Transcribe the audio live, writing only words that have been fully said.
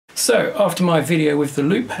So after my video with the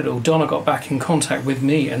loop pedal, Donner got back in contact with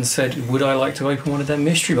me and said, would I like to open one of their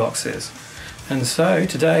mystery boxes? And so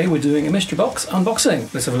today we're doing a mystery box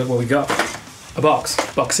unboxing. Let's have a look what we got. A box.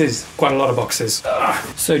 Boxes. Quite a lot of boxes.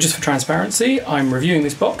 So just for transparency, I'm reviewing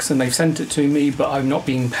this box and they've sent it to me, but I'm not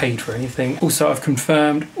being paid for anything. Also, I've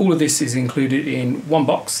confirmed all of this is included in one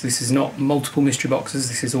box. This is not multiple mystery boxes.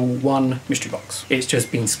 This is all one mystery box. It's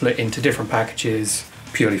just been split into different packages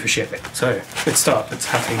purely for shipping. So let's start. Let's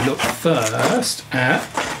have a look first at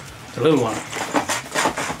the little one.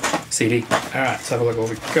 CD. All right, let's have a look at what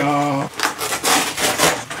we've got.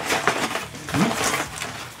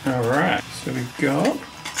 All right. So we've got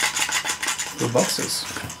little boxes.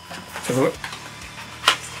 Let's have a look.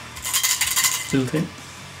 Little thing.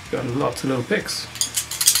 Got lots of little picks.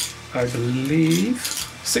 I believe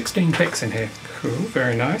 16 picks in here. Cool,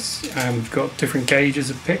 very nice. And we've got different gauges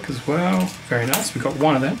of pick as well. Very nice. We've got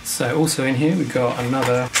one of them. So also in here we've got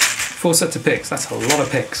another 4 sets of picks. That's a lot of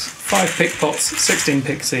picks. 5 pick pots, 16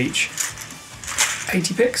 picks each.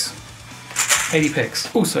 80 picks. 80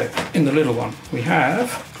 picks. Also, in the little one, we have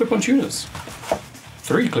clip-on tuners.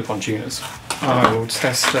 3 clip-on tuners. I will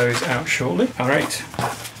test those out shortly. All right,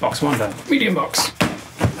 box 1 done. Medium box.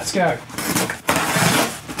 Let's go.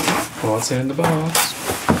 What's in the box?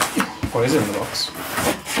 What is in the box?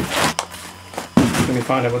 Let me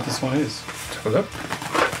find out what this one is. Let's have a look.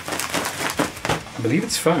 I believe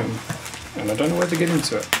it's foam, and I don't know where to get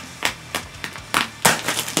into it.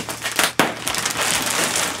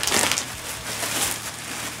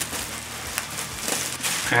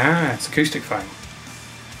 Ah, it's acoustic foam.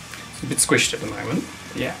 It's a bit squished at the moment.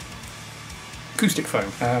 Yeah. Acoustic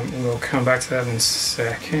foam. We'll come back to that in a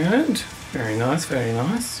second. Very nice, very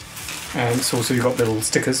nice. And it's also, you've got little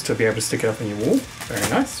stickers to be able to stick it up on your wall. Very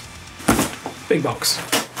nice. Big box.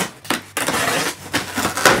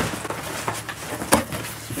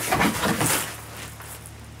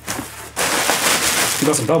 We've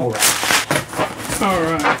got some bubble wrap.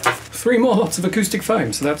 Alright. 3 more lots of acoustic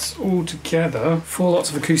foam, so that's all together 4 lots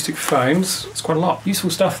of acoustic foams. It's quite a lot. Useful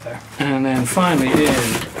stuff there. And then finally in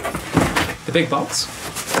the big box,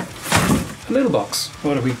 a little box.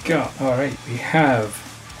 What have we got? Alright, we have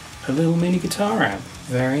a little mini guitar amp.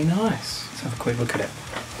 Very nice. Let's have a quick look at it.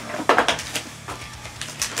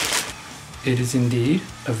 It is indeed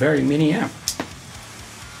a very mini amp.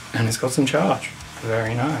 And it's got some charge.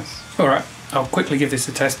 Very nice. Alright, I'll quickly give this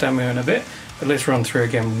a test demo in a bit. But let's run through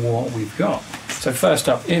again what we've got. So first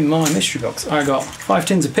up, in my mystery box, I got 5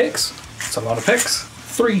 tins of picks. That's a lot of picks.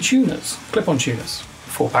 3 tuners, clip-on tuners.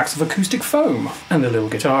 4 packs of acoustic foam. And a little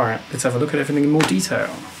guitar amp. Let's have a look at everything in more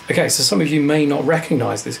detail. Okay, so some of you may not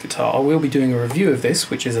recognise this guitar. I will be doing a review of this,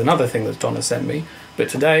 which is another thing that Donner sent me. But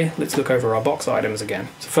today, let's look over our box items again.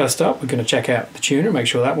 So first up, we're going to check out the tuner, make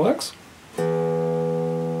sure that works.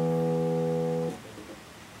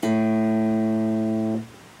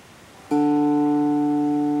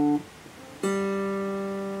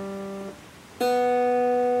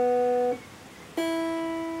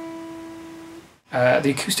 The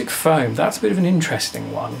acoustic foam, that's a bit of an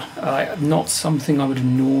interesting one. Not something I would have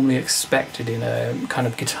normally expected in a kind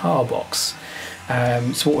of guitar box.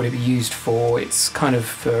 So what would it be used for? It's kind of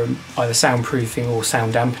for either soundproofing or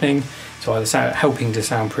sound dampening. So either helping to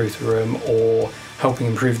soundproof the room or helping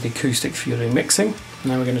improve the acoustic for doing mixing.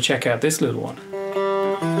 And then we're going to check out this little one.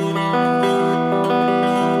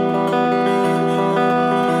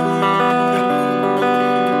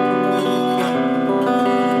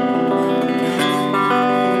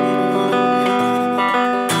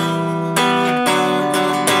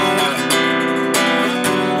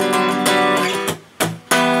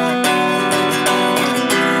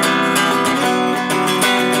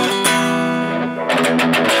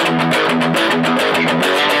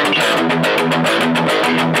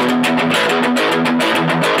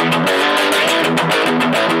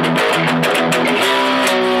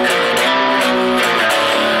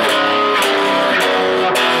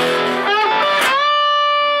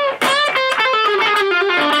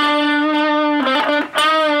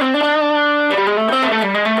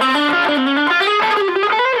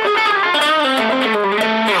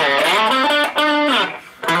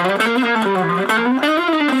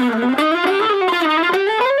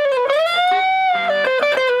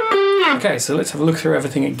 Okay, so let's have a look through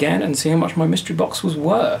everything again and see how much my mystery box was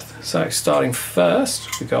worth. So starting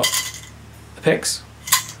first, we got the picks,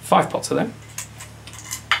 5 pots of them.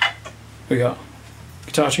 We got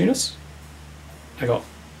guitar tuners. I got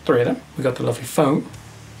 3 of them. We got the lovely foam.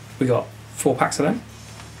 We got 4 packs of them.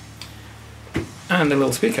 And a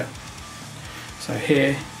little speaker. So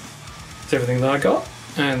here is everything that I got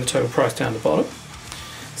and the total price down the bottom.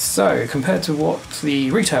 So compared to what the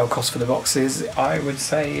retail cost for the box is, I would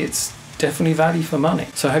say it's definitely value for money.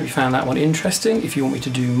 So I hope you found that one interesting. If you want me to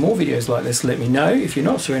do more videos like this, let me know. If you're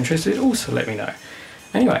not so interested, also let me know.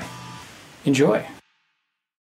 Anyway, enjoy.